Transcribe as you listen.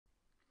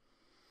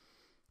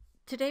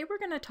Today we're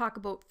going to talk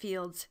about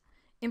fields.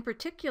 In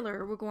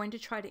particular, we're going to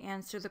try to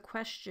answer the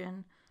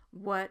question,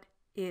 what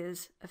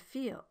is a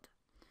field?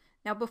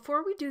 Now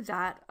before we do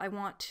that, I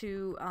want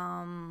to,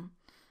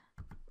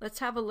 let's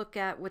have a look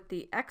at what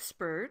the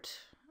expert,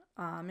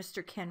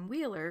 Mr. Ken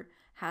Wheeler,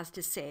 has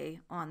to say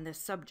on this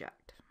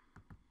subject.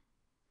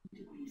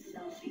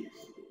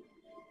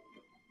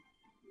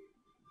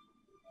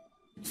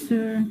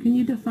 Sir, can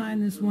you define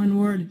this one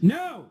word?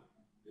 No!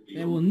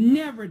 They will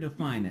never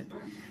define it.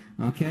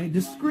 Okay?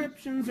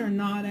 Descriptions are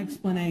not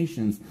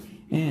explanations.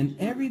 And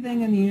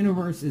everything in the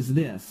universe is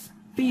this.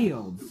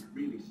 Fields.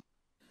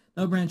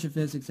 No branch of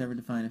physics ever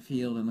define a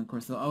field, and of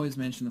course they'll always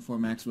mention the four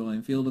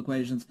Maxwellian field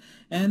equations,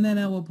 and then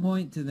I will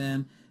point to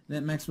them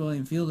that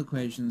Maxwellian field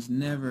equations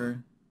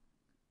never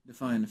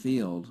define a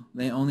field.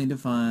 They only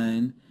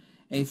define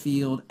a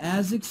field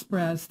as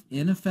expressed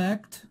in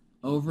effect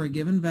over a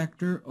given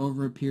vector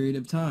over a period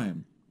of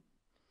time.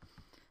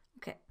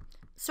 Okay,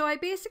 so I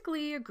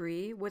basically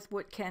agree with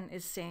what Ken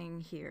is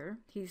saying here.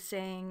 He's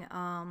saying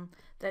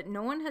that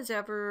no one has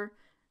ever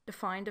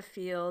defined a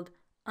field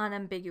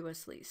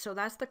unambiguously. So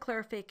that's the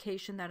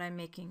clarification that I'm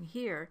making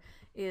here,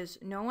 is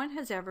no one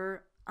has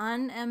ever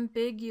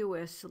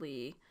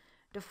unambiguously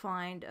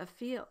defined a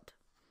field.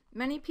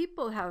 Many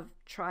people have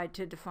tried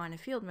to define a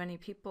field. Many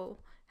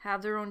people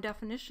have their own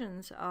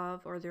definitions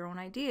of, or their own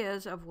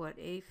ideas of what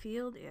a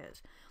field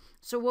is.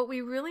 So what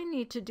we really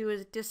need to do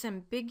is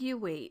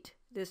disambiguate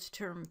this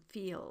term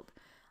field.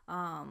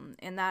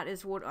 And that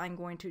is what I'm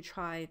going to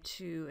try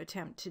to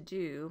attempt to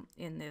do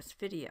in this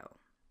video.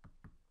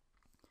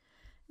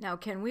 Now,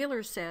 Ken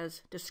Wheeler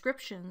says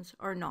descriptions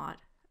are not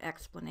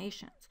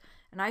explanations.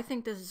 And I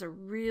think this is a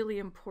really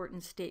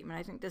important statement.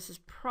 I think this is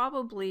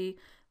probably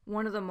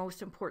one of the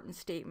most important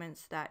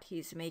statements that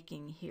he's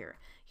making here.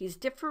 He's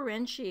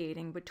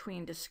differentiating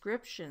between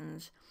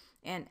descriptions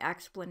and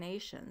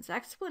explanations.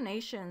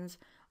 Explanations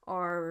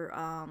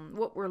are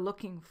what we're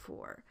looking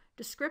for.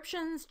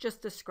 Descriptions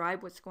just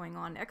describe what's going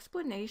on.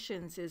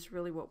 Explanations is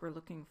really what we're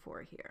looking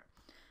for here.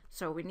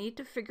 So we need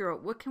to figure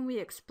out what can we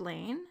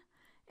explain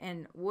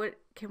and what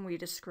can we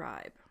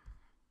describe.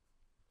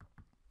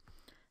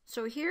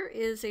 So here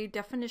is a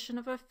definition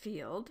of a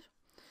field,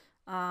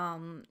 a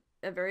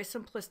very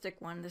simplistic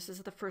one. This is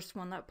the first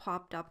one that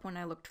popped up when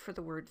I looked for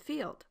the word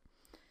field.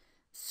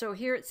 So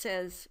here it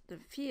says the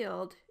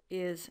field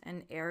is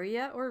an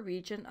area or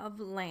region of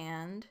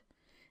land,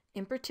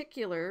 in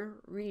particular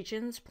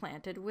regions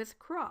planted with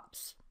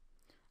crops.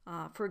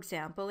 For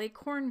example, a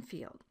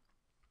cornfield.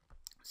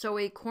 So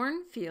a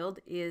cornfield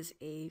is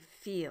a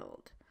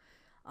field.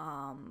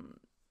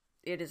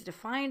 It is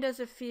defined as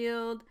a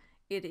field.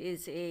 It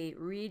is a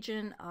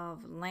region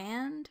of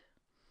land.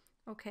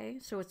 Okay,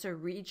 so it's a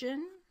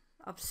region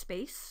of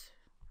space,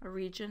 a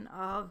region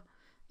of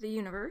the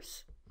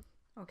universe.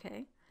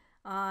 Okay,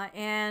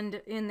 and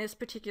in this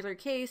particular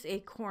case, a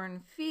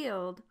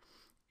cornfield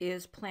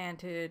is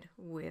planted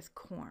with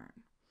corn.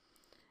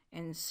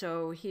 And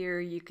so here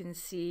you can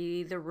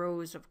see the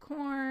rows of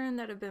corn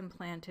that have been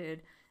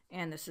planted,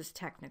 and this is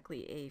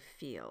technically a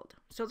field.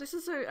 So this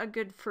is a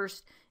good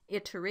first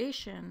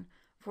iteration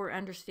for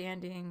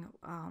understanding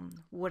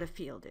what a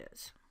field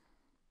is.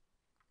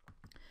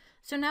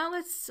 So now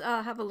let's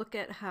have a look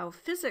at how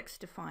physics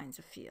defines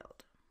a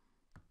field.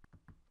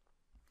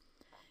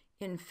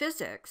 In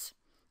physics,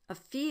 a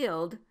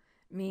field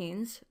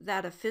means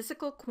that a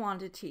physical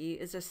quantity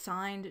is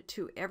assigned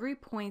to every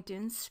point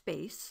in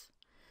space,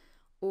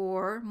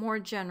 or more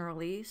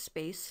generally,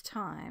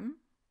 space-time.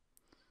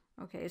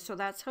 Okay, so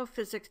that's how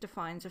physics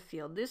defines a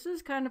field. This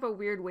is kind of a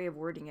weird way of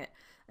wording it.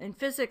 In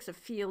physics, a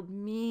field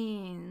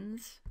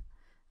means,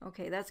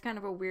 okay, that's kind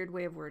of a weird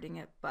way of wording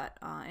it, but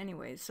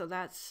anyways, so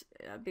that's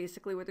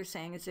basically what they're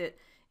saying is it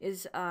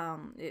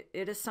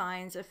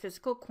assigns a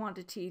physical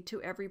quantity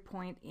to every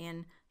point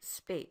in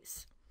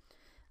space.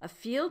 A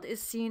field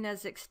is seen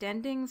as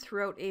extending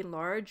throughout a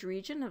large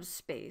region of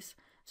space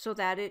so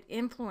that it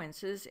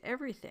influences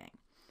everything.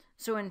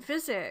 So in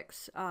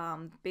physics,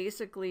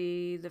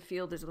 basically the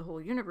field is the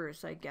whole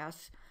universe, I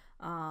guess.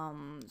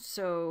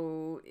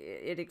 So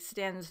it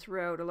extends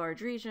throughout a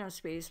large region of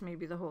space,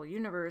 maybe the whole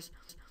universe,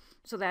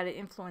 so that it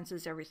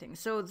influences everything.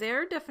 So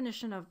their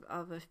definition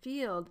of a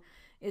field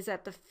is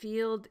that the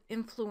field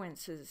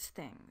influences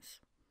things.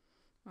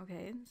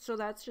 Okay, so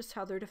that's just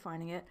how they're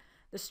defining it.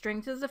 The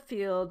strength of the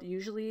field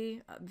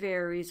usually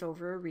varies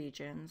over a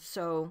region.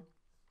 So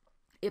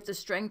if the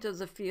strength of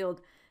the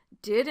field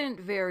didn't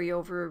vary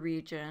over a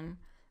region,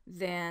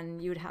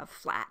 then you'd have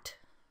flat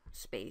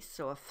space.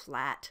 So a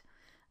flat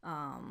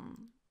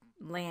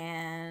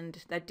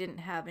land that didn't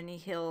have any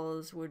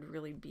hills would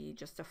really be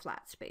just a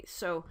flat space.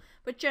 So,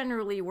 but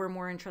generally we're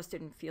more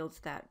interested in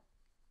fields that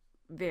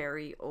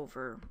vary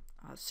over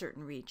a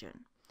certain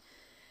region.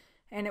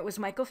 And it was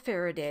Michael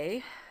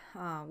Faraday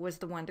was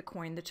the one to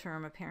coin the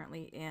term,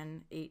 apparently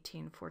in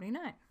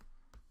 1849.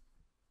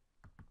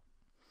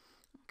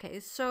 Okay,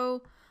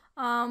 so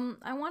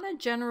I want to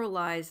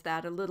generalize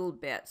that a little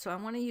bit. So I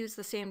want to use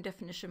the same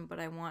definition, but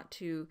I want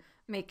to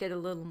make it a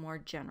little more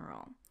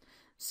general.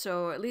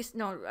 So at least,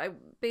 no,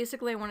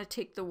 basically I want to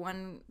take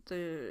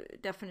the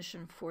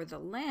definition for the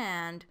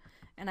land,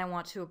 and I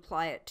want to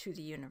apply it to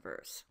the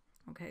universe.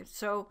 Okay,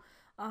 so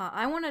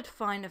I want to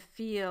define a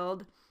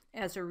field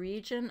as a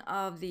region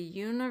of the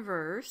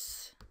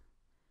universe.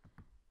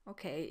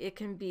 Okay, it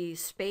can be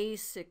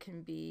space, it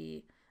can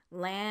be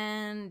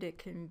land, it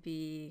can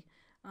be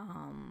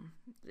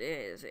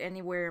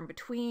anywhere in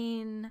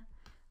between.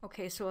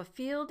 Okay, so a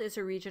field is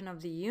a region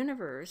of the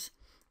universe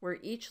where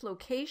each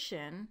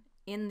location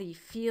in the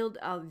field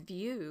of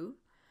view,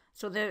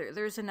 so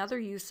there's another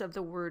use of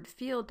the word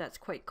field that's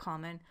quite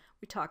common.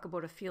 We talk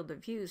about a field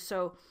of view.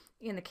 So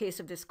in the case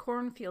of this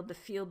cornfield, the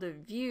field of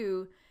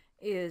view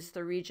is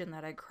the region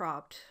that I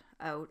cropped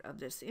out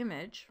of this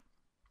image.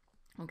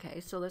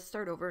 Okay, so let's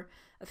start over.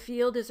 A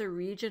field is a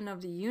region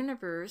of the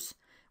universe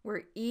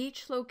where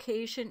each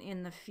location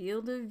in the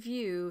field of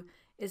view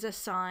is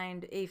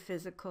assigned a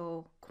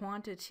physical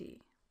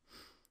quantity.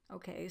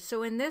 Okay,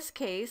 so in this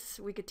case,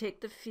 we could take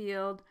the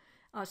field.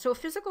 So a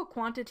physical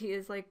quantity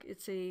is like,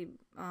 it's a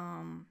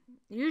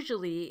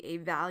usually a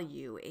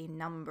value, a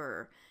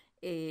number,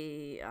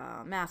 a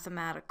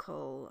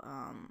mathematical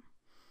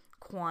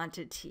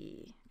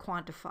quantity,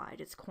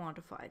 quantified. It's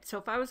quantified. So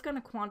if I was going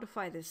to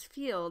quantify this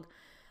field,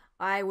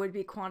 I would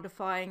be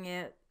quantifying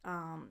it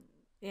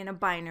in a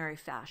binary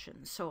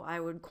fashion. So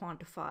I would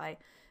quantify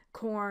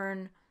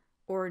corn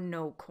or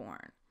no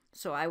corn.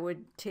 So I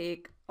would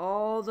take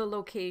all the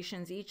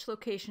locations, each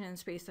location in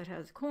space that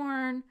has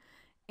corn,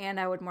 and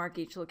I would mark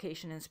each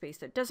location in space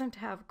that doesn't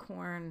have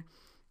corn,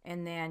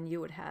 and then you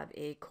would have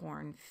a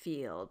corn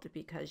field,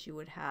 because you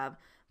would have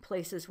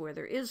places where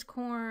there is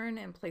corn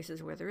and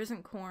places where there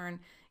isn't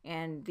corn,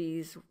 and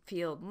these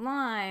field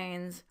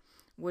lines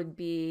would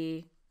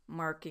be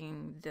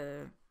marking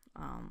the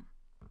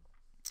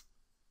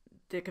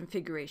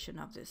configuration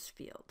of this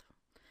field.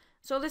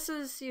 So this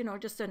is,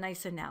 just a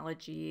nice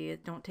analogy.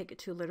 Don't take it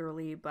too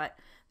literally, but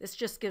this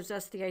just gives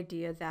us the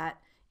idea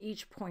that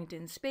each point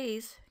in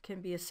space can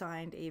be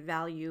assigned a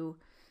value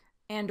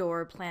and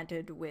or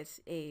planted with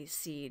a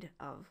seed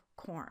of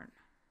corn.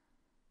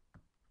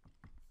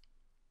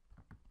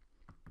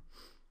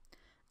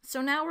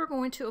 So now we're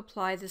going to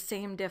apply the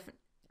same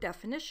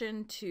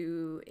definition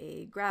to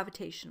a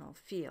gravitational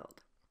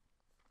field.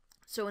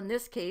 So in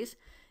this case,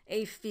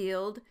 a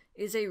field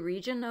is a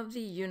region of the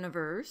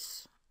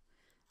universe.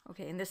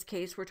 Okay, in this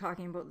case, we're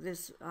talking about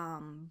this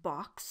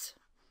box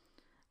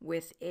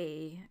with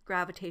a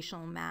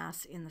gravitational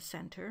mass in the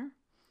center.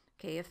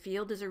 Okay, a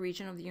field is a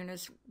region of the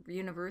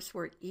universe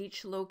where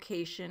each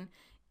location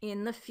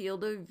in the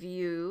field of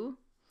view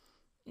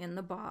in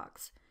the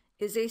box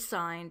is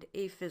assigned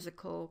a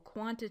physical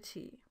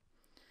quantity.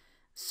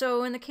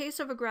 So in the case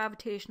of a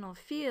gravitational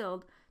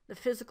field, the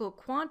physical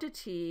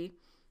quantity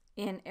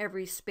in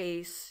every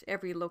space,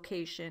 every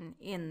location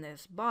in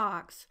this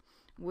box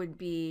would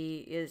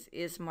be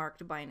is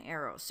marked by an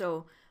arrow.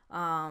 So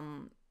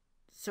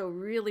so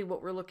really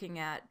what we're looking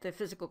at, the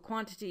physical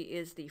quantity,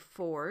 is the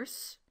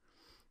force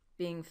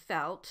being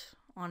felt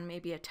on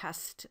maybe a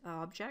test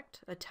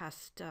object, a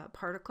test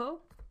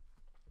particle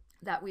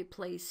that we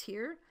place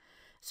here.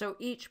 So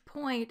each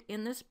point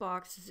in this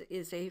box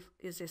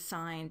is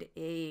assigned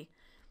a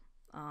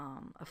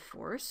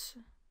force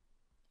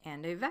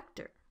and a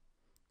vector,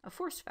 a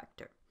force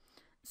vector.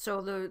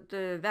 So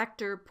the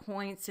vector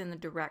points in the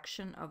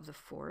direction of the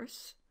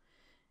force,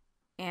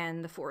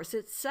 and the force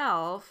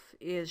itself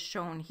is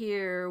shown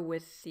here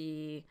with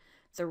the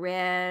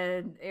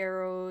red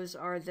arrows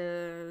are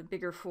the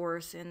bigger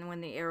force, and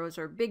when the arrows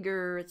are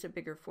bigger, it's a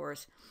bigger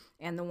force,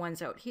 and the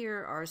ones out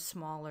here are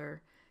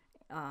smaller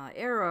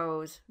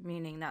arrows,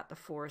 meaning that the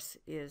force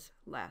is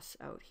less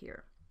out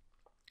here.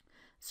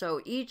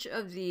 So each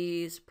of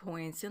these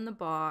points in the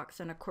box,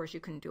 and of course you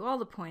can do all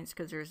the points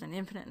because there's an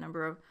infinite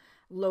number of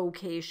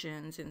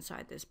locations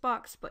inside this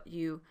box, but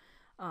you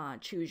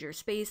choose your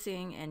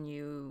spacing and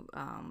you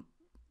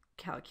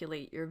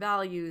calculate your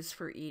values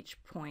for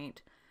each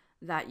point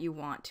that you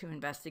want to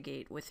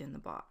investigate within the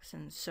box.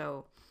 And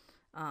so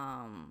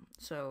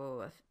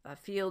a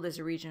field is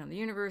a region of the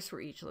universe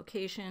where each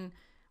location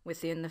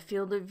within the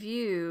field of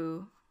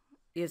view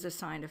is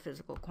assigned a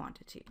physical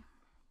quantity.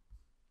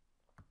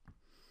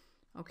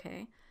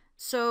 Okay,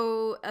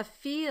 so a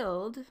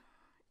field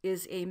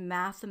is a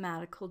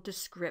mathematical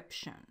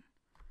description.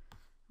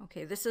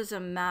 Okay, this is a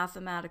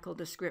mathematical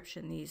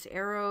description. These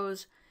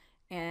arrows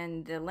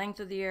and the length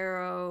of the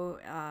arrow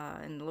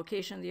and the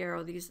location of the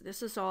arrow,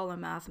 this is all a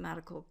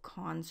mathematical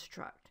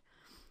construct.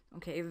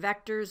 Okay,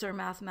 vectors are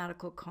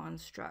mathematical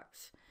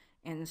constructs.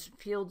 And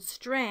field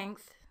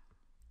strength,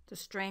 the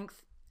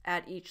strength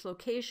at each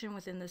location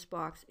within this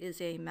box,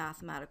 is a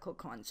mathematical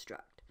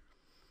construct.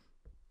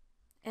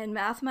 And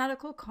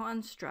mathematical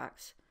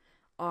constructs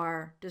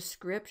are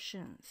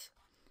descriptions.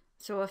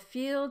 So a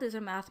field is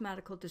a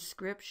mathematical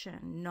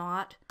description,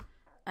 not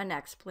an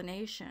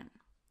explanation.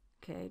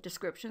 Okay,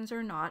 descriptions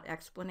are not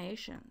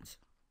explanations.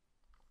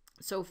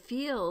 So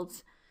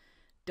fields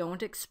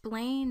don't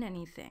explain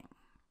anything.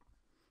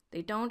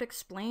 They don't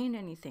explain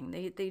anything.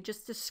 They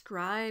just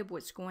describe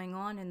what's going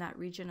on in that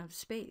region of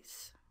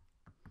space.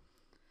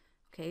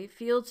 Okay,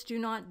 fields do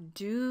not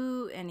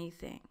do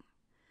anything.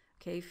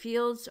 Okay,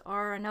 fields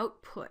are an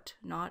output,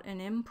 not an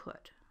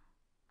input.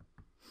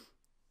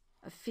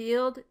 A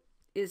field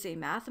is a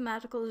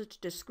mathematical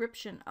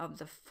description of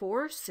the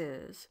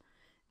forces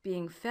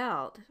being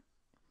felt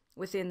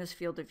within this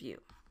field of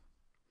view.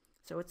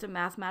 So it's a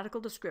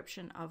mathematical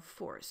description of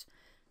force.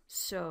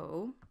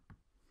 So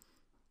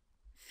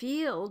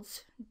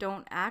fields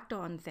don't act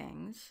on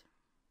things.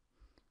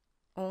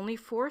 Only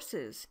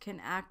forces can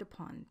act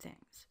upon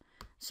things.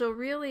 So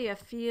really a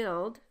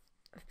field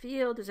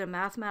is a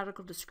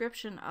mathematical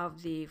description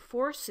of the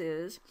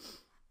forces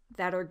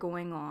that are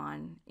going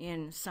on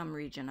in some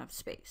region of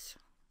space.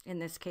 In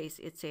this case,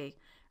 it's a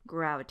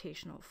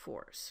gravitational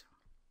force.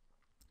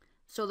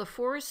 So the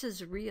force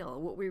is real.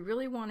 What we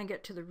really want to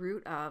get to the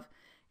root of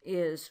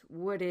is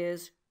what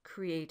is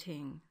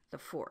creating the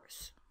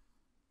force.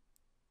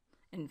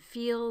 And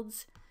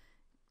fields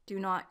do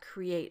not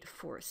create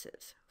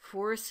forces.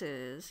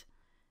 Forces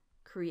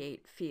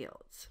create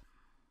fields.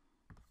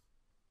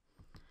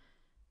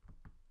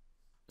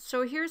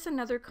 So here's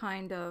another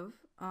kind of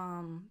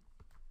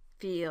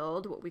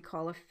field, what we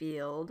call a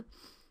field.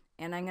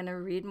 And I'm going to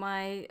read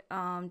my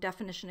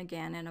definition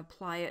again and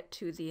apply it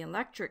to the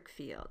electric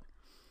field.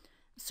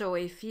 So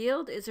a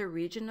field is a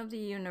region of the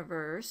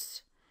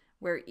universe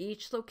where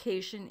each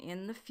location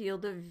in the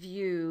field of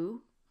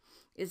view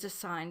is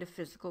assigned a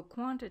physical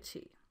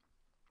quantity.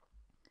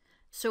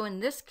 So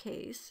in this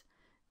case,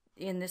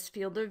 in this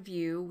field of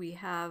view, we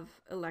have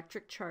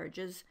electric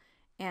charges,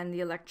 and the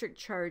electric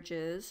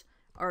charges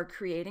are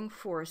creating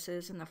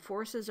forces, and the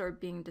forces are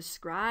being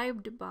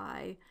described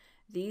by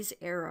these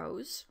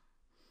arrows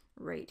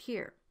right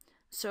here.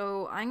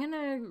 So I'm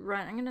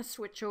going to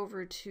switch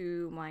over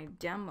to my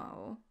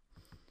demo,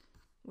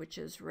 which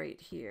is right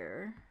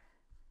here.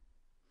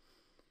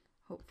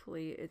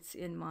 Hopefully it's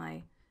in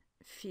my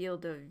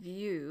field of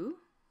view.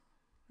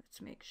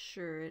 Let's make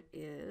sure it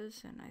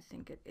is, and I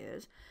think it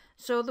is.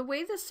 So the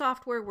way the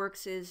software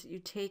works is you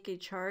take a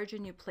charge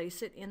and you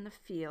place it in the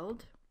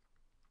field.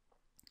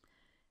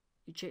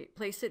 You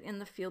place it in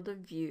the field of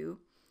view,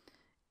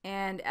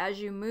 and as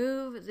you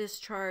move this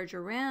charge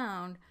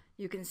around,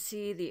 you can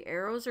see the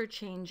arrows are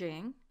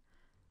changing.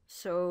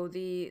 So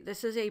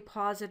this is a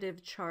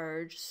positive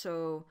charge,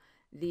 so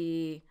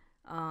the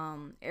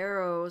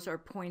arrows are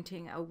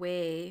pointing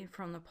away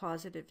from the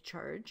positive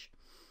charge.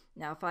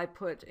 Now if I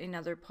put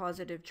another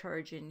positive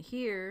charge in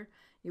here,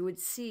 you would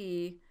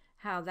see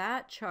how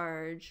that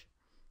charge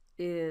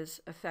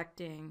is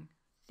affecting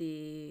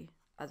the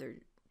other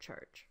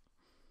charge.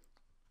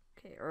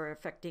 Okay, or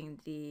affecting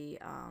the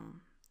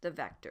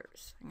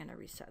vectors. I'm going to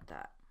reset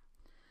that.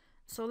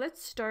 So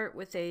let's start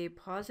with a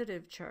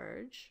positive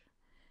charge,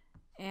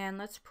 and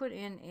let's put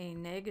in a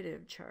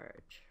negative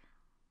charge.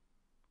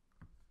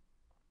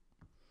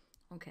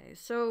 Okay,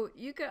 so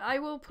I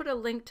will put a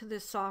link to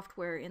this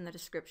software in the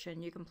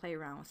description. You can play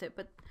around with it,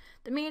 but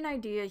the main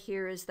idea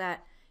here is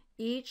that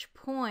each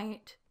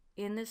point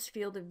in this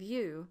field of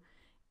view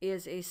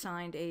is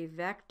assigned a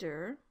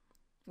vector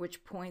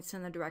which points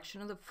in the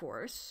direction of the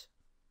force.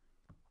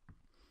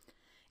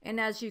 And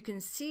as you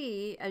can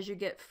see, as you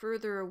get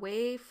further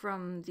away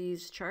from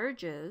these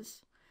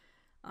charges,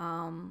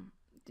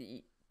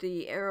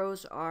 the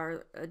arrows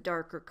are a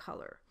darker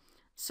color.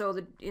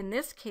 So in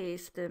this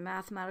case, the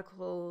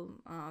mathematical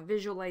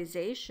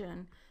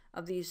visualization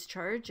of these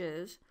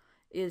charges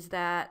is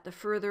that the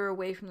further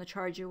away from the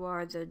charge you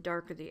are, the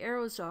darker the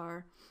arrows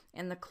are,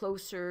 and the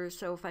closer.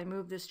 So if I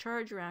move this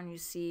charge around, you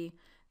see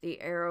the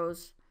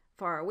arrows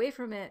far away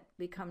from it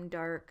become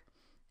dark,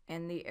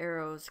 and the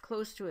arrows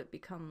close to it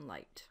become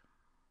light.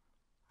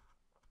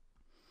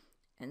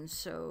 And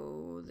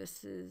so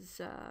this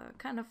is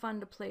kind of fun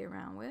to play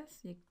around with.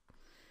 You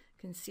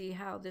can see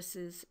how this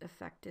is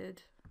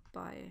affected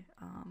by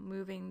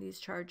moving these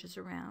charges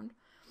around.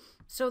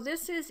 So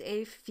this is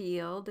a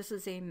field. This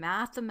is a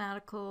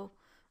mathematical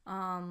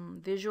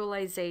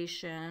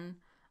visualization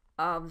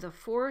of the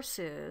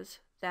forces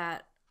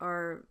that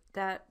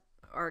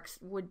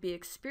would be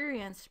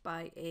experienced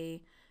by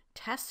a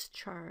test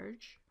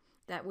charge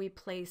that we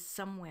place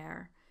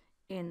somewhere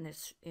in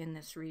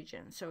this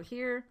region. So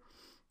here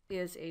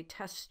is a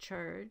test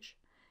charge,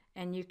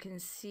 and you can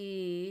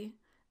see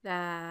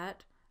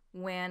that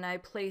when I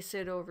place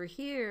it over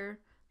here,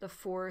 the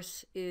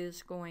force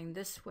is going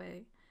this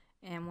way,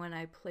 and when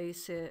I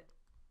place it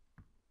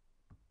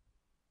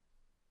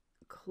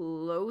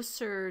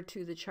closer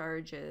to the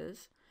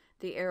charges,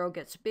 the arrow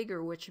gets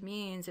bigger, which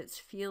means it's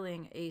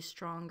feeling a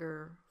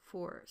stronger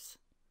force.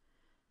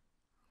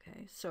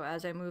 Okay, so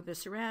as I move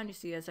this around, you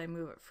see as I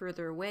move it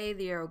further away,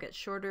 the arrow gets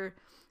shorter,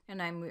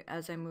 and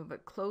as I move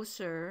it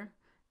closer,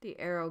 the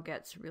arrow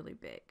gets really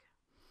big.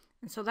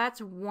 And so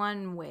that's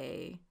one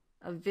way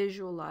of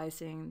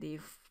visualizing the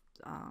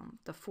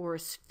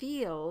force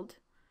field.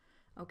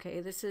 Okay,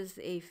 this is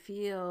a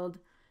field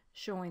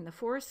showing the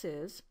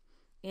forces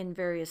in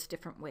various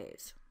different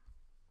ways.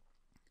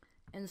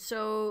 And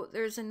so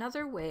there's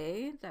another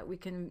way that we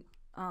can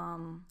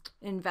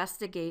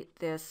investigate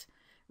this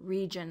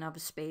region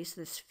of space,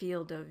 this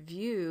field of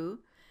view,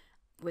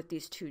 with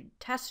these two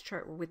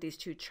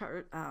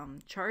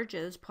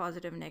charges,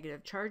 positive and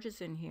negative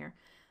charges in here.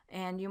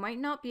 And you might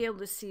not be able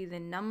to see the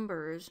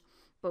numbers,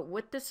 but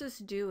what this is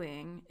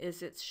doing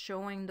is it's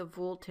showing the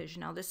voltage.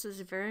 Now this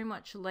is very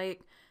much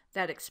like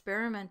that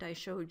experiment I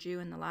showed you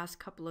in the last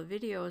couple of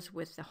videos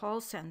with the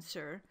Hall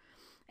sensor.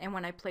 And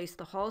when I place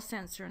the Hall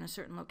sensor in a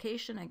certain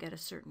location, I get a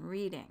certain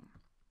reading.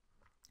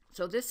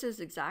 So this is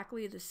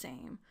exactly the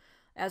same.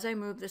 As I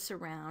move this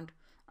around,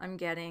 I'm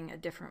getting a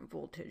different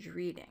voltage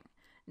reading.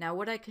 Now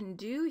what I can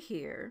do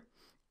here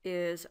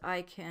is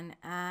I can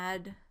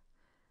add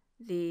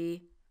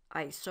the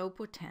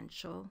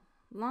isopotential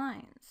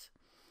lines.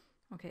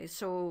 Okay,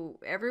 so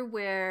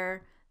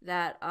everywhere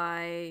that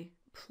I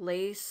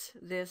place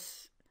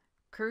this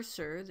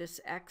cursor, this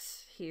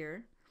X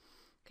here,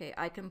 okay,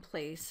 I can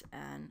place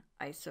an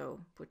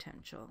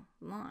isopotential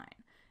line.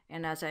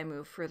 And as I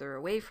move further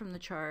away from the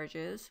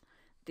charges,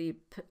 the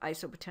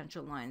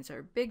isopotential lines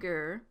are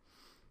bigger.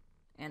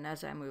 And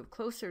as I move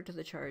closer to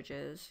the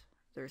charges,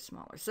 they're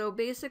smaller. So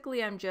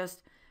basically, I'm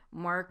just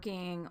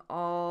marking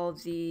all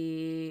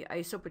the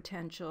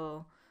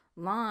isopotential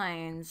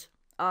lines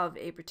of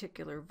a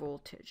particular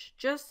voltage,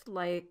 just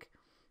like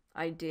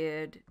I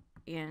did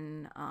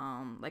in,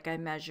 like I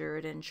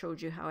measured and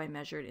showed you how I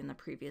measured in the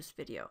previous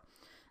video.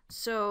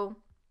 So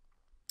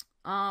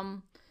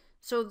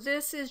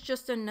this is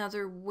just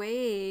another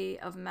way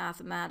of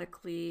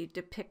mathematically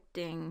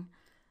depicting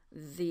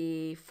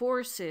the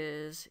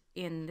forces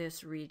in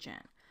this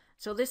region.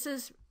 So this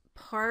is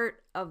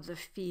part of the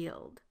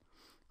field.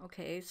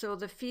 Okay, so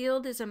the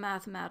field is a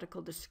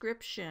mathematical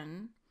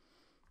description.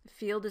 The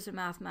field is a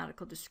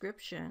mathematical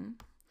description.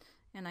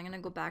 And I'm going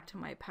to go back to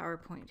my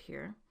PowerPoint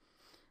here.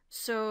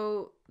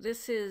 So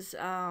this is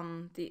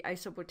the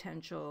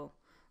isopotential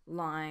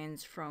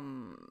lines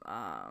from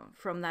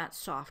that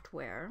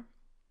software.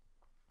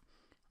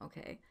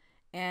 Okay,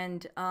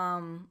 and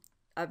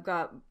I've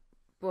got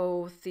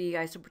both the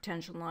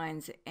isopotential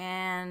lines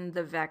and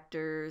the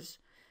vectors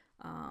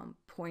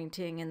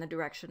pointing in the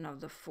direction of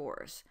the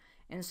force.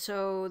 And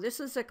so this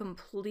is a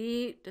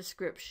complete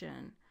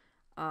description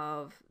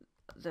of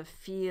the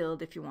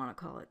field, if you want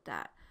to call it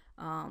that.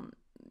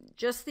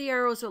 Just the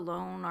arrows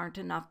alone aren't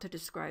enough to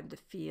describe the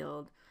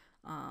field.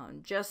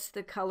 Just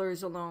the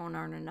colors alone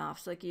aren't enough.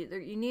 It's like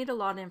you need a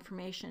lot of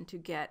information to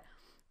get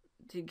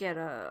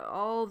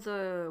all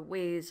the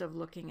ways of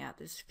looking at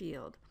this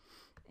field.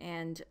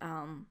 And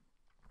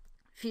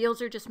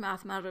fields are just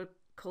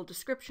mathematical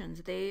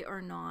descriptions. They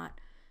are not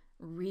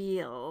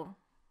real.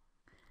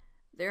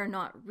 They're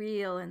not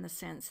real in the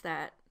sense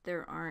that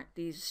there aren't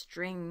these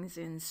strings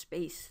in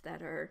space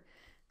that are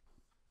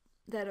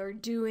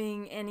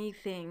doing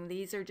anything.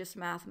 These are just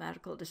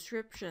mathematical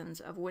descriptions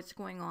of what's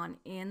going on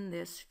in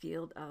this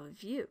field of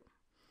view.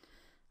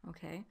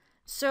 Okay,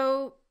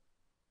 so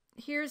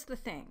here's the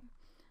thing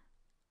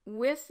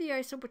with the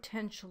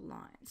isopotential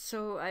lines.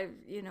 So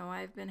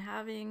I've been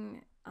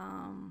having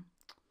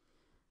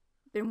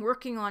been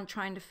working on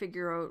trying to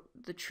figure out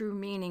the true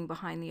meaning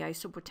behind the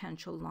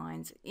isopotential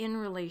lines in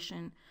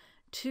relation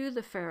to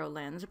the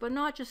ferrolens, but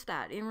not just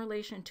that, in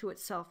relation to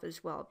itself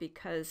as well,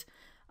 because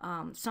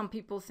some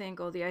people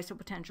think, oh, the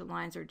isopotential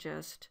lines are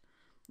just,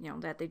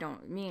 that they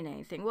don't mean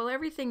anything. Well,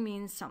 everything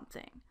means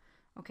something.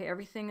 Okay,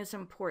 everything is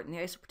important.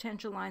 The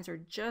isopotential lines are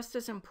just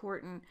as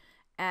important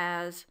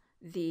as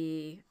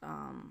the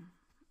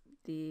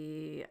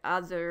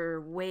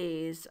other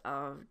ways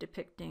of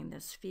depicting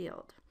this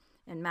field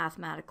and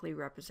mathematically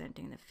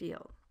representing the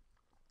field.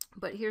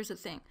 But here's the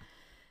thing.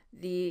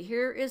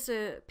 Here is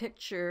a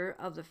picture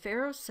of the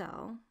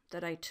ferrocell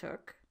that I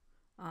took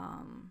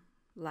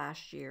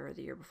last year or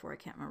the year before, I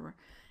can't remember.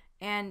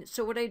 And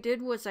so what I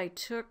did was I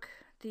took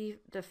the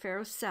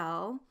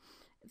ferrocell.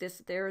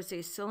 There is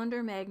a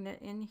cylinder magnet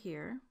in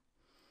here.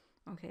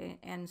 Okay,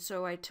 and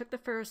so I took the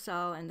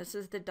ferrocell, and this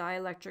is the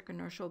dielectric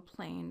inertial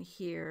plane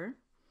here,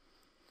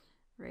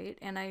 right?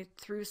 And I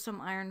threw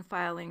some iron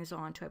filings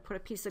onto it. I put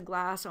a piece of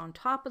glass on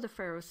top of the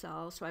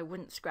ferrocell so I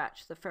wouldn't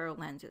scratch the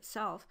ferrolens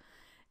itself,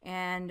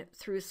 and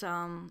threw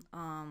some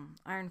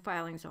iron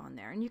filings on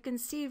there. And you can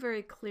see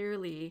very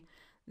clearly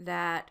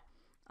that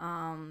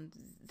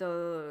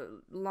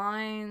the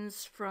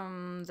lines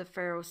from the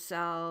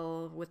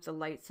ferrocell with the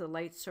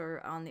lights are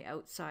on the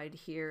outside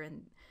here,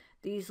 and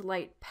these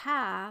light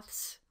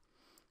paths,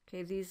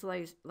 okay, these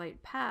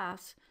light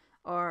paths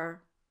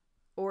are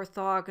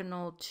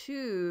orthogonal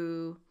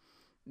to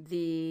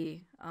the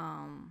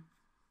iron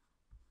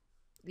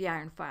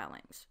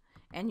filings.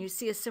 And you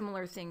see a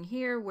similar thing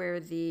here where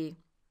these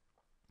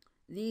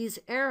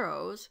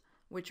arrows,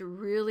 which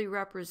really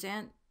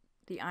represent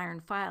the iron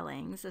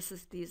filings,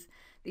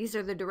 these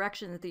are the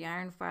direction that the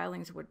iron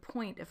filings would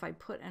point. If I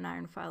put an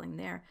iron filing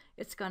there,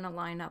 it's going to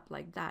line up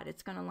like that.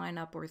 It's going to line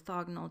up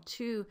orthogonal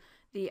to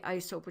the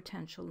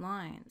isopotential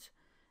lines,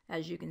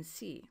 as you can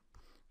see.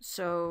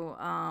 So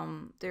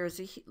there's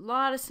a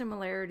lot of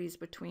similarities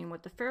between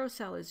what the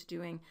ferrocell is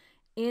doing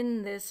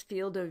in this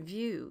field of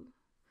view,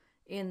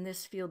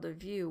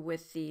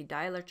 with the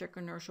dielectric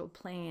inertial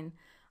plane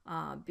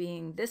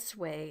being this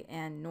way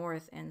and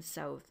north and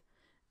south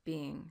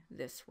being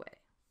this way.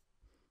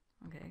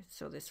 Okay,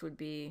 so this would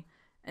be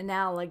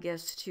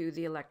analogous to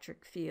the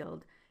electric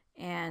field.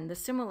 And the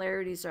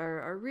similarities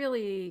are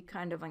really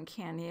kind of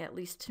uncanny. At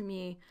least to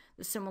me,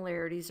 the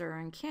similarities are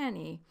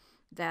uncanny,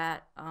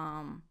 that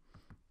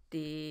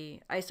the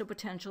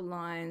isopotential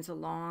lines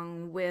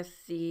along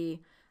with the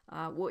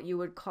what you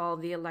would call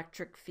the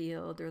electric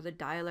field or the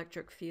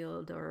dielectric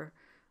field, or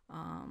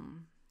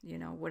you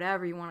know,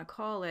 whatever you want to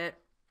call it,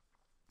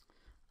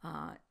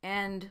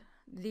 and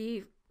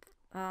the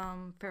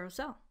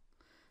ferrocell.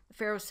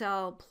 The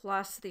ferrocell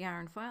plus the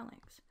iron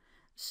filings.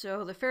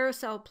 So the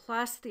ferrocell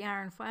plus the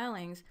iron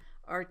filings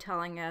are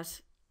telling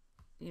us,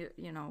 you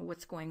know,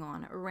 what's going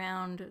on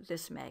around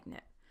this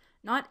magnet.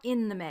 Not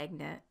in the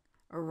magnet,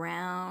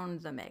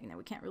 around the magnet.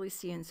 We can't really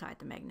see inside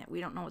the magnet.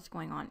 We don't know what's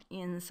going on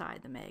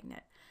inside the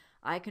magnet.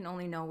 I can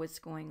only know what's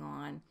going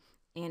on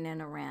in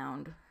and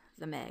around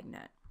the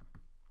magnet.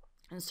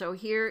 And so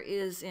here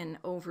is an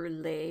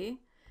overlay.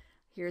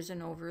 Here's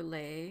an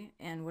overlay.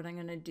 And what I'm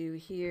going to do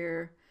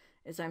here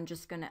is I'm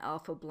just going to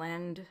alpha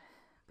blend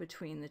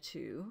between the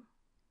two.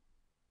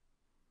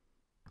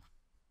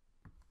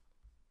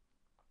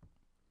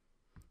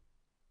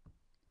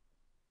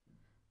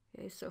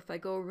 Okay, so if I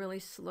go really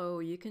slow,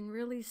 you can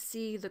really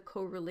see the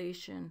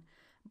correlation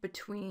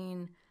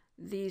between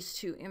these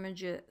two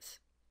images.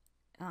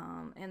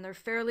 And they're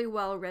fairly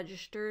well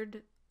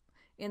registered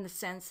in the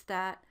sense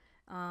that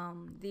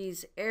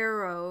these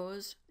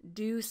arrows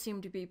do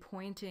seem to be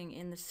pointing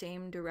in the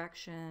same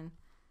direction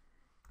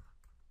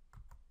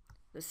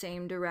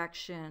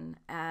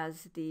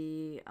as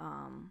the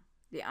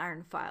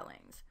iron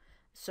filings.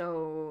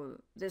 So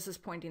this is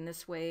pointing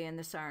this way, and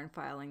this iron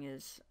filing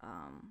is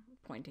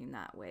pointing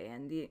that way,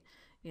 and the,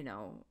 you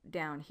know,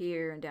 down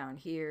here and down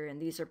here,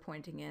 and these are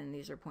pointing in,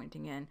 these are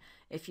pointing in.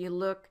 If you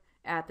look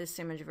at this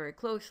image very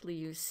closely,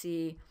 you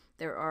see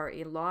there are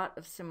a lot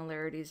of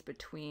similarities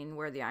between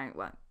where the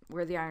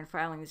iron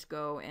filings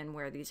go and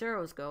where these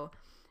arrows go.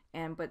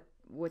 And but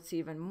what's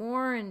even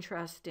more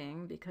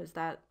interesting, because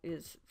that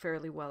is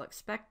fairly well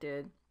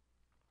expected,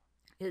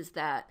 is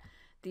that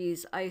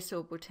these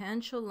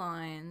isopotential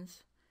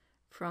lines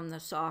from the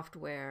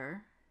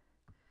software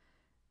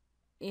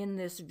in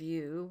this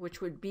view, which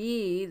would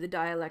be the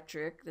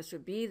dielectric, this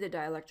would be the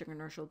dielectric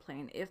inertial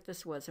plane if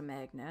this was a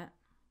magnet.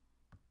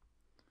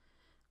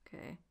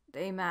 Okay,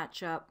 they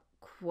match up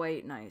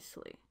quite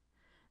nicely.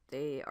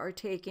 They are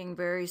taking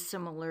very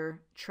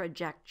similar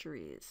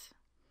trajectories.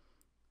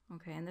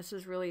 Okay, and this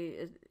is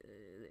really,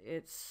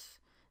 it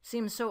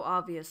seems so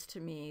obvious to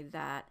me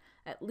that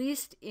at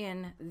least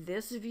in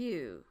this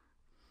view,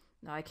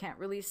 now I can't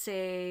really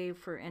say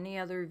for any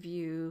other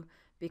view,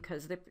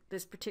 because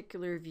this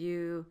particular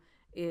view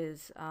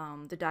is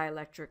the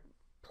dielectric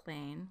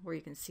plane, where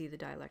you can see the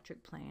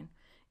dielectric plane.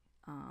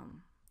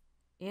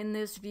 In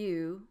this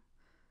view,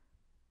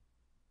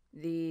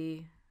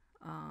 these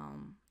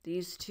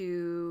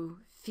two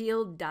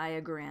field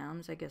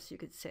diagrams, I guess you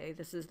could say,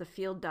 this is the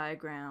field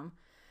diagram,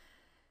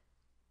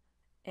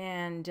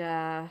 and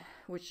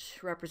which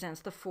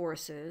represents the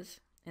forces,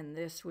 and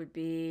this would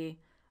be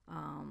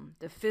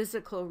the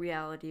physical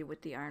reality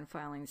with the iron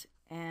filings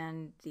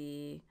and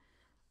the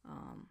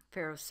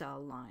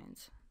ferrocell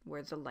lines,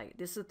 where the light,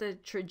 this is the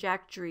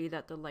trajectory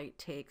that the light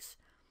takes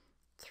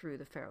through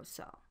the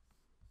ferrocell.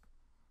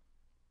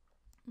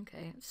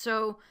 Okay,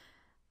 so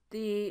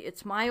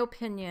it's my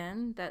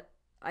opinion that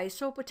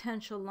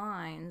isopotential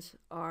lines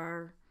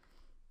are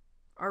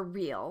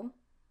real,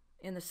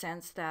 in the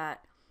sense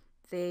that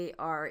they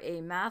are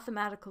a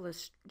mathematical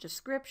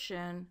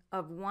description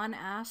of one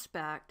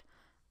aspect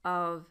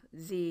of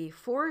the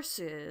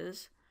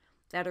forces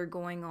that are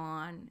going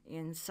on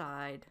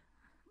inside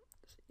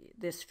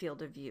this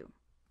field of view.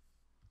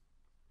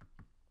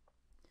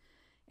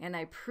 And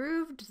I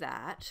proved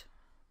that,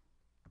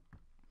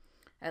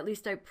 at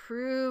least I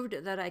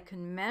proved that I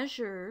can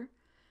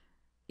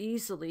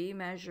easily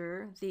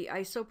measure the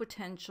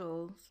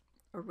isopotentials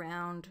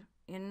in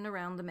and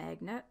around the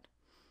magnet.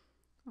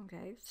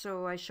 Okay,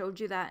 so I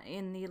showed you that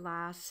in the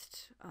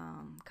last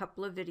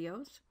couple of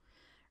videos,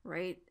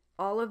 right?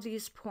 All of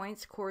these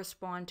points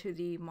correspond to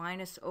the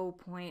minus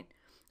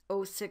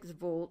 0.06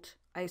 volt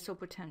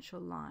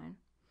isopotential line.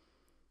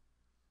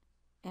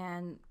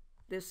 And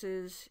this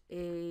was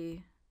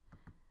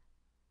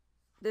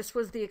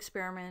the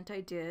experiment I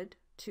did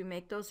to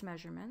make those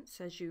measurements,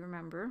 as you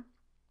remember.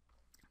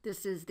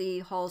 This is the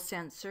Hall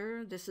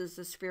sensor, this is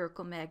the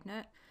spherical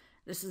magnet,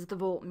 this is the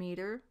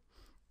voltmeter.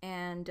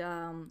 And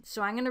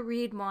so I'm going to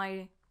read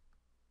my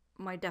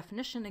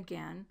definition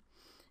again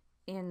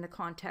in the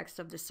context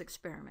of this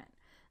experiment.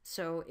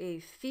 So a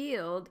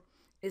field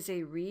is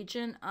a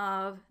region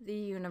of the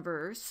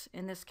universe.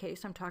 In this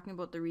case, I'm talking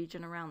about the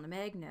region around the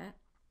magnet,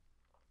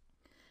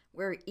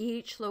 where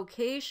each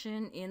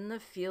location in the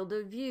field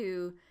of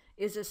view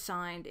is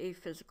assigned a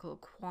physical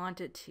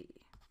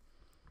quantity.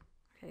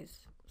 Okay,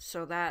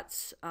 So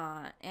that's,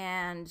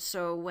 and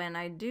so when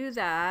I do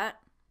that,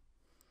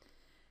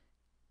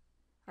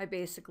 I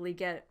basically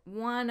get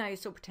one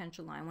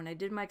isopotential line. When I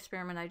did my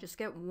experiment, I just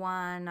get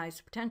one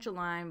isopotential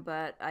line,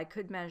 but I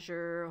could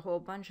measure a whole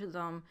bunch of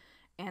them.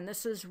 And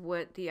this is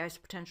what the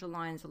isopotential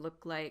lines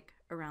look like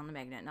around the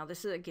magnet. Now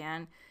this is,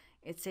 again,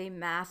 it's a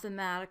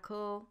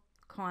mathematical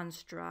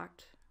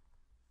construct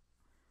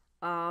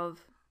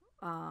of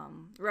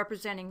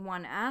representing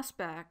one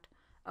aspect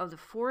of the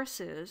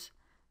forces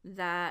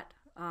that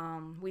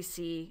we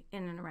see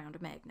in and around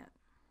a magnet,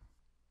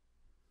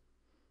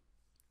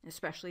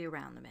 especially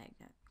around the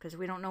magnet, because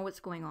we don't know what's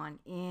going on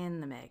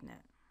in the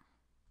magnet.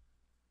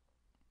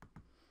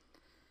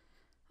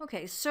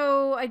 Okay,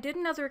 so I did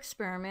another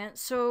experiment.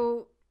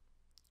 So,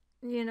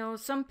 you know,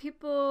 some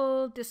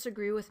people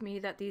disagree with me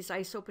that these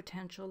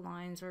isopotential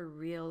lines are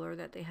real or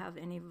that they have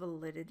any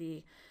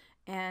validity.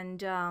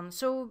 And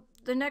so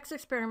the next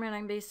experiment,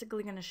 I'm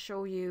basically going to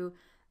show you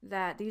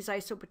that these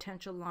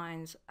isopotential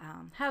lines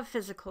have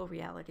physical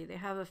reality. They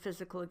have a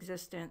physical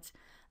existence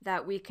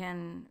that we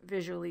can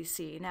visually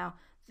see. Now,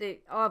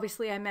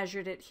 obviously I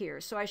measured it here,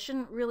 so I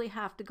shouldn't really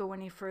have to go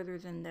any further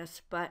than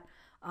this, but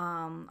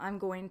I'm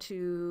going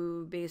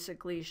to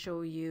basically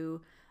show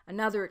you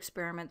another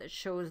experiment that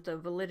shows the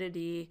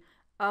validity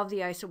of the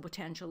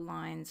isopotential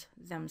lines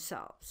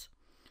themselves.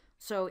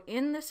 So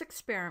in this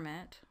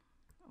experiment,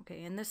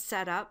 okay, in this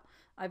setup,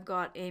 I've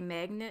got a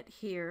magnet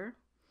here.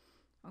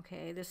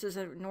 Okay, this is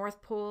a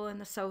North Pole and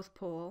the South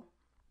Pole,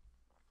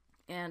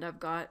 and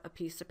I've got a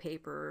piece of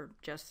paper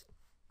just,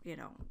 you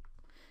know,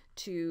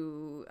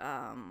 to,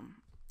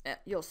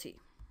 you'll see.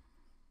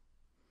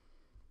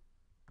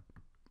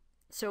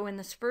 So in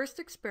this first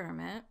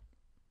experiment,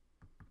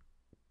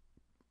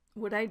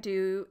 what I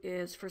do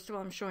is, first of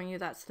all, I'm showing you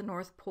that's the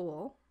North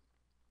Pole.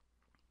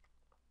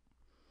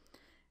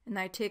 And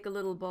I take a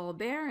little ball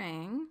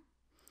bearing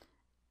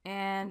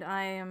and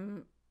I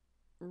am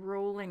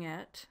rolling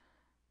it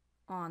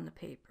on the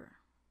paper.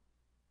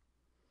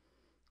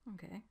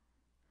 Okay.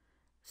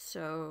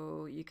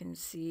 So you can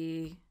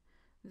see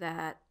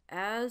that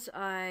as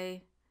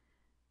I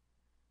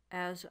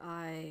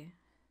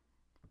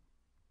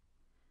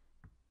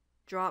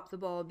drop the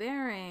ball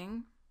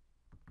bearing,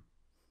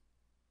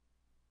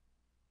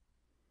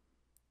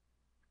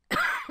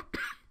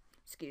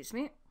 excuse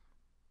me.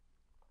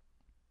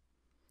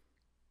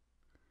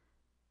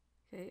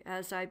 Okay,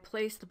 as I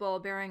place the ball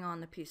bearing on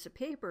the piece of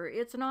paper,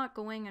 it's not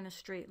going in a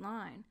straight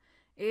line.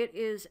 It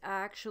is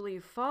actually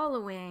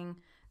following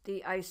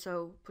the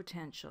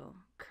isopotential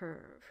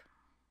curve.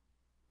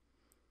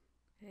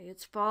 Okay,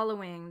 it's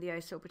following the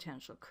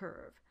isopotential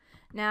curve.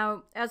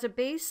 Now, as a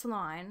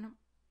baseline,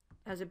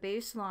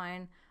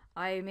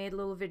 I made a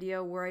little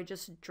video where I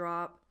just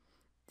drop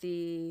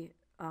the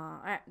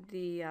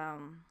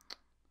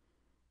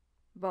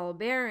ball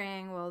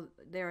bearing. Well,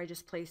 there, I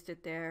just placed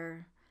it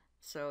there.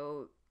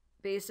 So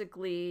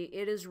basically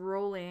it is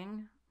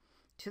rolling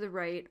to the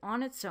right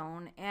on its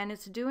own, and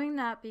it's doing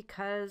that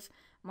because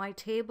my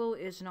table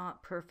is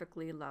not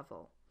perfectly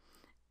level,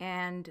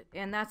 and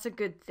that's a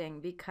good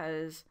thing,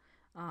 because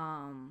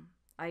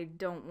I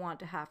don't want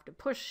to have to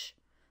push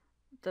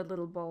the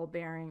little ball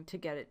bearing to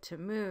get it to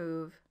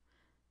move.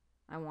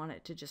 I want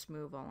it to just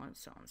move all on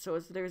its own. So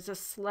there's a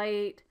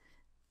slight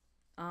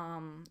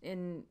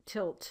in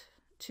tilt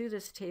to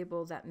this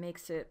table that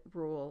makes it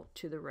roll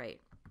to the right.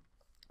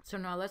 So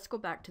now let's go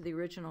back to the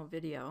original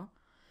video,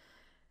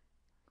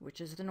 which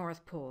is the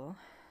North Pole.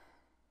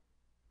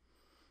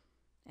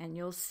 And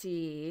you'll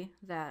see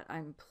that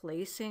I'm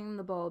placing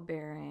the ball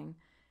bearing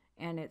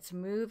and it's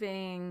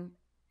moving,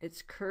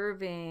 it's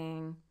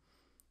curving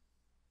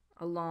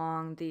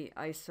along the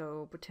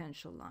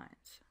isopotential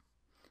lines.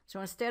 So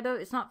instead of,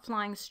 it's not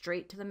flying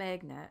straight to the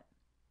magnet,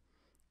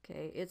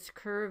 okay, it's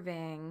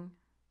curving,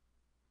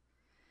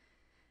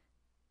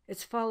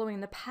 it's following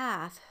the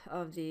path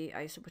of the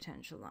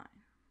isopotential line.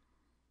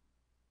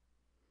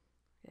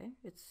 Okay,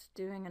 it's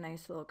doing a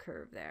nice little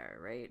curve there,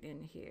 right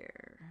in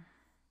here.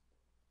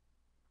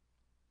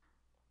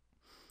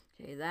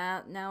 Okay,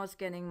 that now it's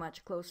getting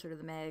much closer to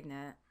the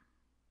magnet.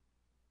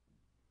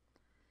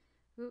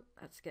 Oop,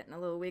 that's getting a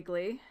little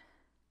wiggly.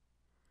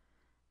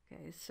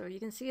 Okay, so you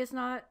can see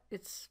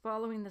it's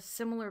following the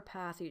similar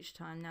path each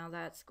time. Now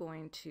that's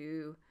going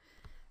to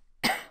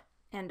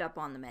end up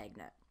on the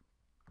magnet.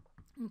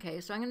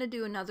 Okay, so I'm going to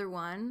do another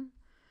one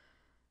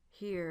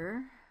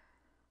here.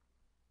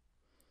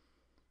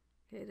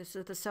 Okay, this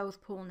is the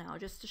South Pole now,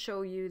 just to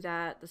show you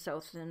that the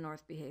South and the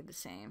North behave the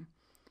same.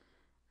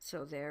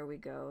 So there we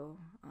go.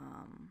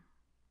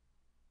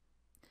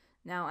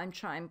 Now I'm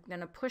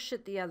going to push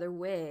it the other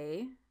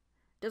way.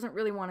 It doesn't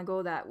really want to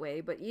go that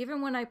way, but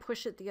even when I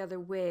push it the other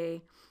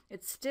way,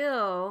 it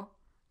still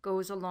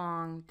goes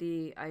along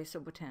the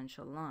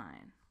isopotential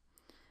line.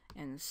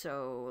 And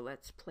so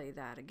let's play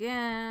that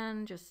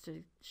again, just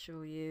to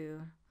show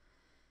you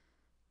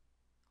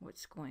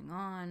what's going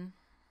on.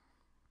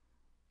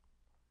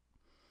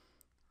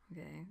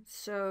 Okay,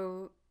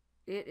 so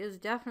it is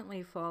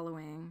definitely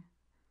following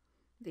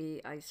the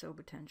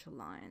isopotential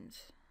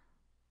lines.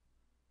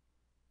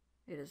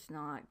 It is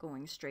not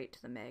going straight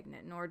to the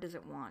magnet, nor does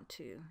it want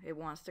to. It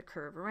wants to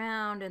curve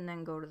around and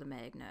then go to the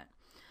magnet.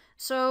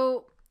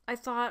 So I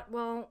thought,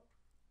 well,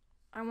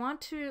 I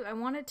wanted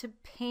to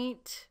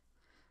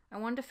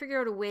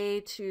figure out a way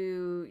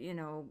to, you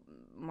know,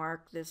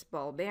 mark this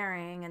ball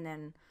bearing and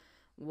then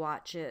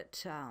watch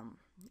it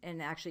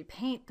and actually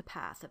paint the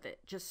path of it,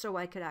 just so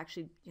I could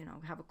actually, you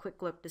know, have a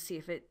quick look to see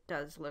if it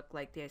does look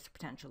like the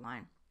isopotential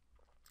line.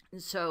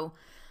 And so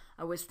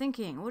I was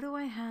thinking, what do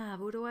I have?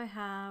 What do I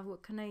have?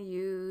 What can I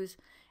use?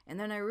 And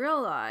then I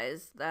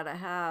realized that I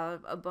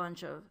have a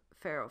bunch of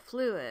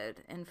ferrofluid,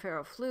 and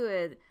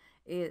ferrofluid,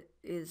 it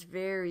is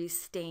very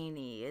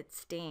stainy. It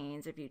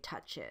stains if you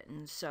touch it.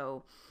 And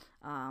so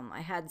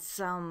I had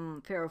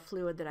some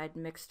ferrofluid that I'd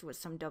mixed with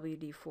some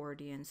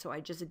WD-40, and so I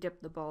just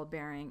dipped the ball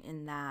bearing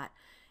in that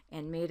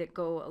and made it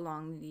go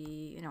along the,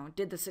 you know,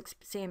 did the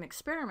same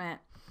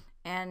experiment,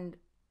 and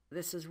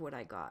this is what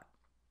I got.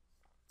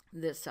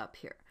 This up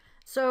here.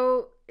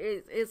 So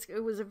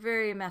it was a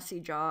very messy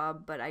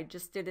job, but I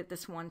just did it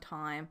this one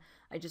time.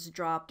 I just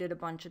dropped it a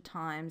bunch of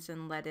times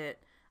and let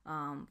it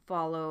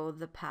follow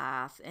the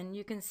path, and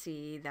you can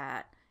see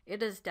that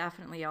it is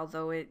definitely,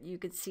 although you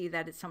could see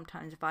that it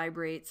sometimes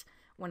vibrates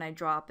when I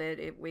drop it,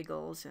 it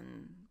wiggles,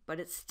 but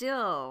it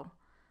still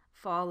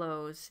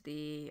follows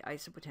the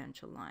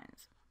isopotential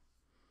lines.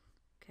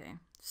 Okay,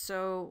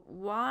 so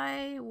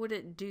why would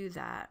it do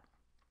that?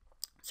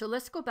 So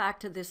let's go back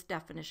to this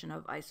definition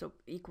of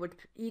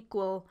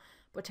equal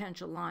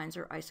potential lines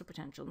or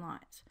isopotential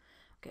lines.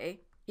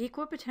 Okay,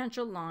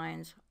 equipotential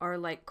lines are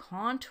like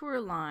contour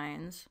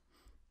lines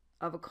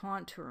of a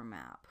contour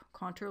map,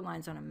 contour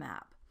lines on a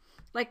map,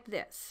 like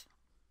this.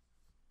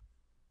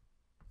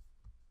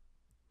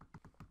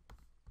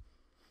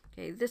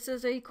 Okay, this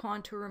is a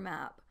contour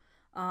map,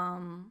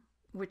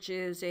 which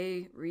is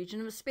a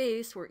region of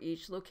space where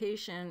each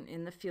location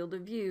in the field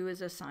of view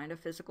is assigned a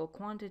physical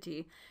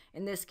quantity.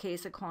 In this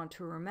case, a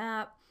contour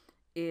map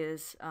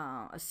is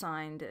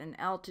assigned an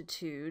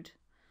altitude,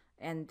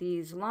 and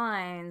these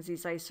lines,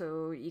 these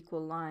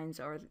iso-equal lines,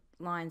 are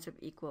lines of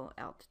equal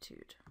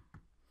altitude.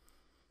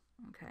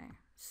 Okay,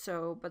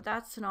 so, but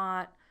that's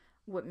not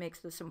what makes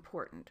this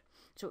important.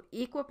 So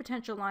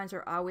equipotential lines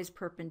are always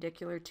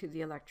perpendicular to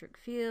the electric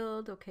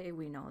field. Okay,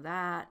 we know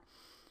that.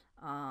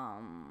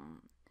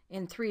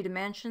 In 3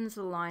 dimensions,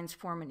 the lines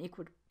form an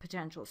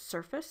equipotential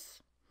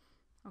surface.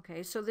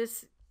 Okay, so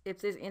this,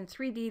 if this in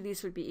 3D,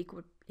 these would be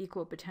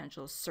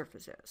equipotential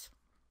surfaces.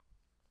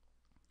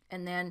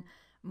 And then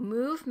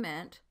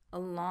movement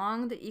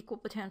along the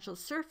equipotential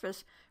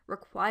surface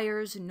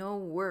requires no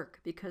work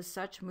because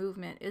such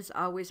movement is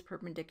always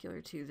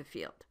perpendicular to the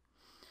field.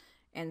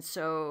 And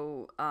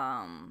so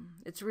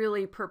it's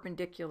really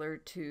perpendicular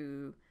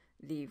to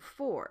the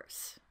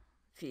force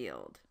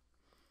field.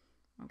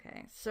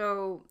 Okay,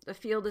 so the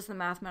field is the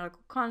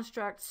mathematical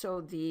construct, so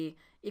the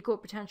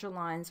equipotential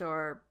lines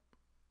are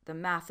the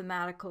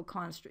mathematical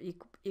construct,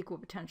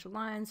 equipotential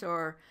lines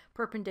are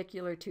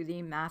perpendicular to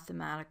the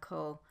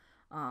mathematical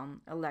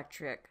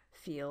electric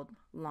field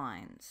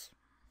lines.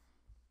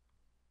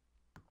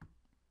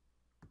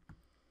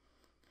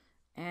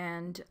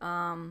 And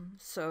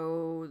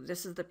so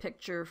this is the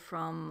picture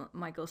from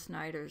Michael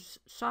Snyder's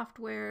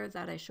software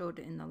that I showed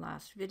in the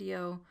last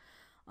video.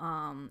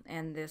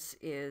 And this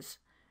is,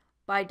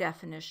 by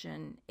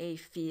definition, a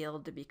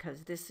field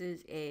because this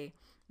is a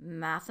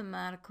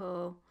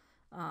mathematical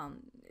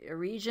a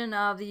region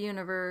of the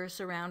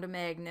universe around a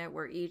magnet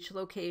where each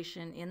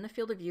location in the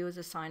field of view is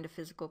assigned a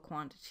physical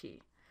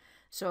quantity.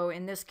 So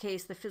in this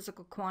case, the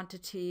physical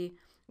quantity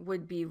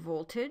would be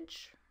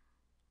voltage.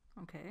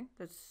 Okay,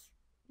 that's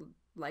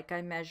like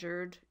I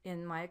measured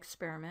in my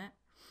experiment.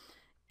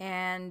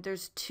 And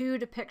there's 2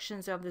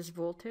 depictions of this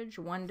voltage.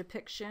 One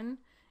depiction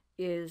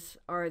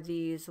are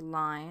these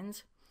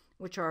lines,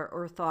 which are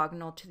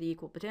orthogonal to the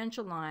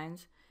equipotential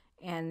lines,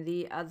 and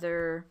the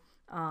other,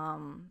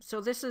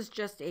 so this is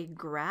just a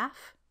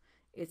graph.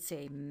 It's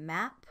a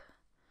map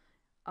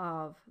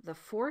of the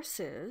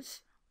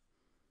forces,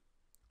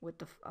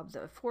 of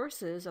the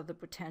forces, of the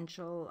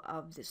potential,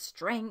 of the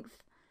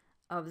strength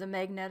of the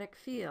magnetic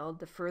field.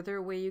 The further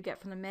away you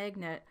get from the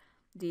magnet,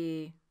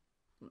 the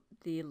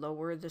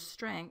lower the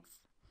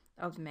strength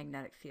of the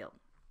magnetic field,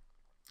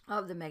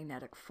 of the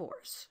magnetic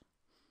force.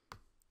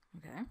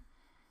 Okay.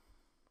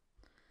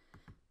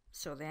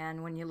 So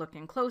then when you look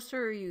in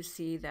closer, you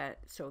see that,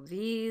 so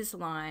these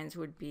lines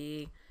would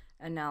be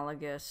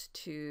analogous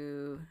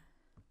to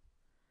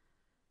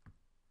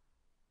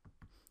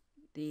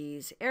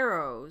these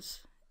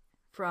arrows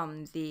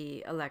from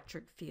the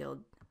electric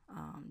field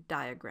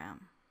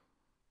diagram.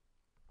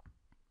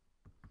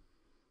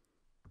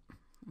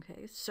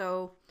 Okay,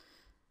 so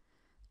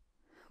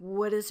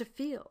what is a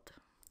field?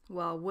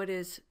 Well, what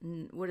is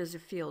a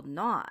field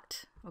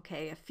not?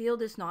 Okay, a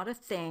field is not a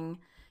thing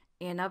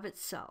in of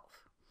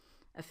itself.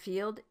 A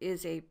field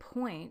is a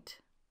point.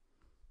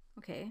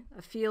 Okay,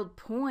 a field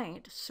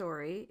point,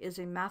 is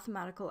a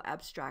mathematical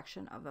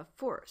abstraction of a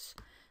force.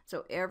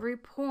 So every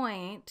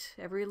point,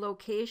 every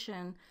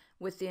location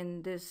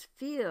within this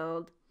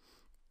field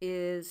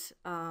is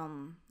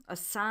a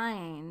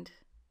assigned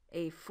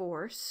a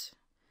force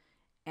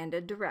and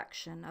a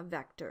direction, a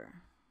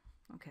vector.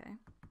 Okay.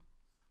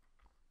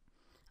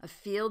 A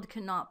field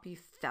cannot be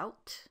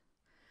felt.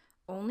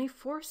 Only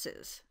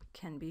forces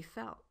can be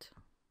felt.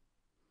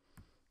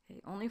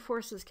 Okay, only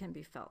forces can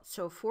be felt.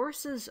 So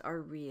forces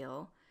are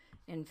real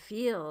and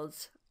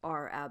fields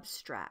are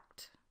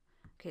abstract.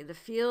 Okay, the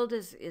field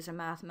is a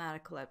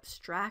mathematical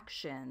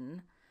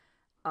abstraction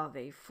of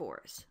a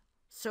force.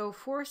 So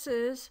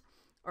forces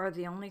are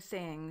the only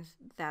things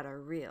that are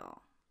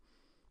real.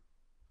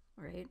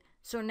 Right?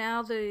 So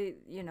now the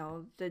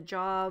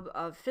job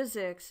of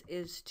physics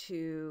is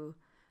to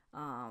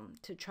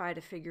try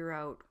to figure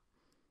out,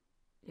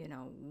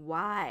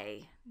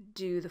 why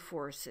do the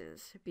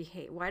forces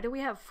behave? Why do we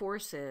have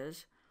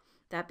forces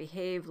that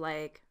behave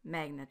like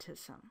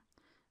magnetism,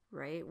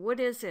 right? What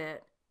is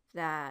it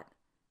that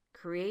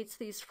creates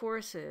these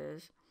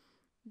forces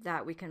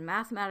that we can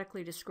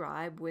mathematically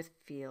describe with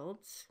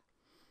fields?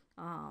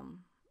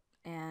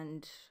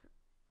 And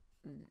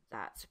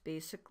that's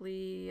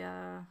basically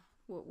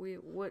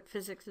what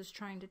physics is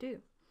trying to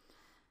do.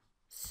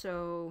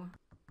 So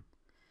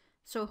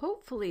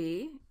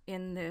hopefully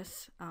in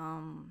this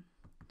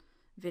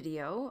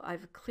video,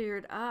 I've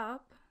cleared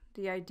up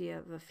the idea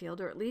of a field,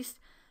 or at least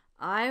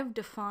I've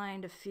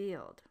defined a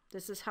field.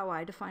 This is how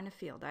I define a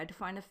field. I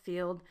define a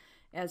field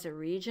as a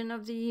region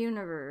of the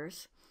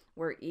universe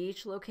where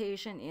each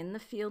location in the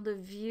field of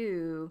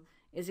view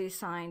is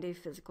assigned a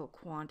physical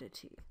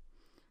quantity.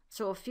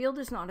 So a field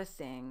is not a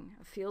thing.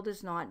 A field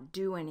does not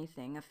do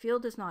anything. A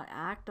field does not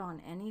act on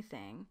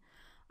anything.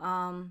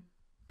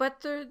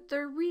 But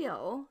they're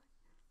real.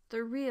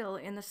 They're real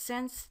in the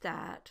sense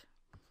that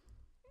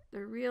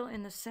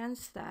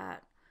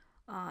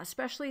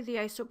especially the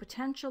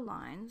isopotential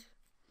lines,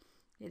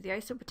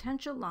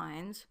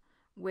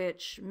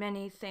 which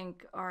many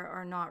think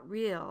are not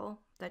real,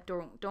 that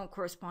don't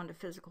correspond to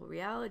physical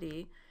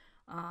reality.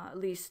 At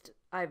least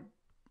I've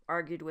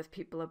argued with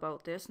people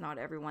about this. Not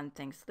everyone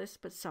thinks this,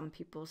 but some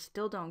people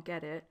still don't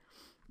get it,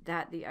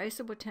 that the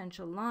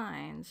isopotential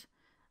lines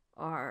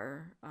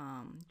are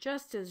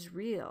just as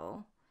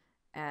real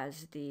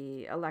as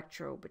the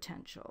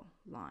electropotential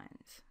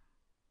lines.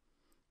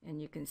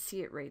 And you can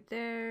see it right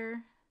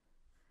there.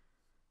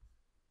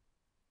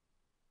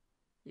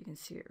 You can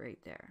see it right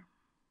there.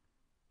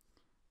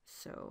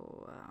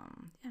 So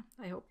yeah,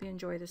 I hope you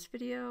enjoy this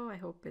video. I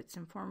hope it's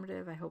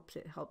informative. I hope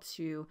it helps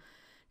you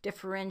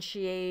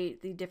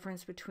differentiate the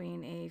difference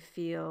between a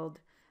field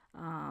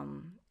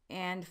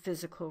and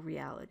physical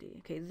reality.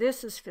 Okay,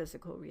 this is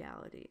physical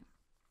reality.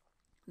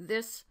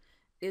 This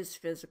is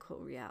physical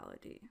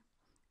reality.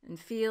 And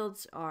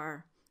fields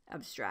are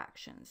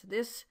abstractions.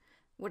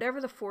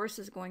 Whatever the force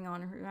is going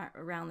on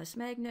around this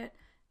magnet,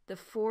 the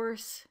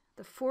forces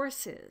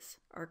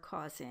are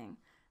causing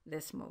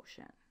this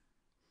motion.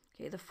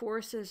 Okay, the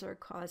forces are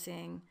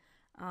causing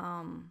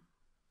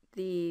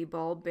the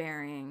ball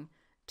bearing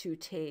to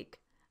take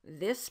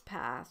this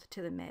path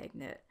to the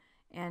magnet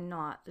and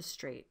not the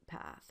straight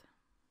path.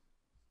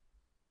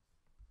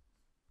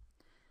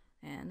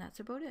 And that's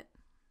about it.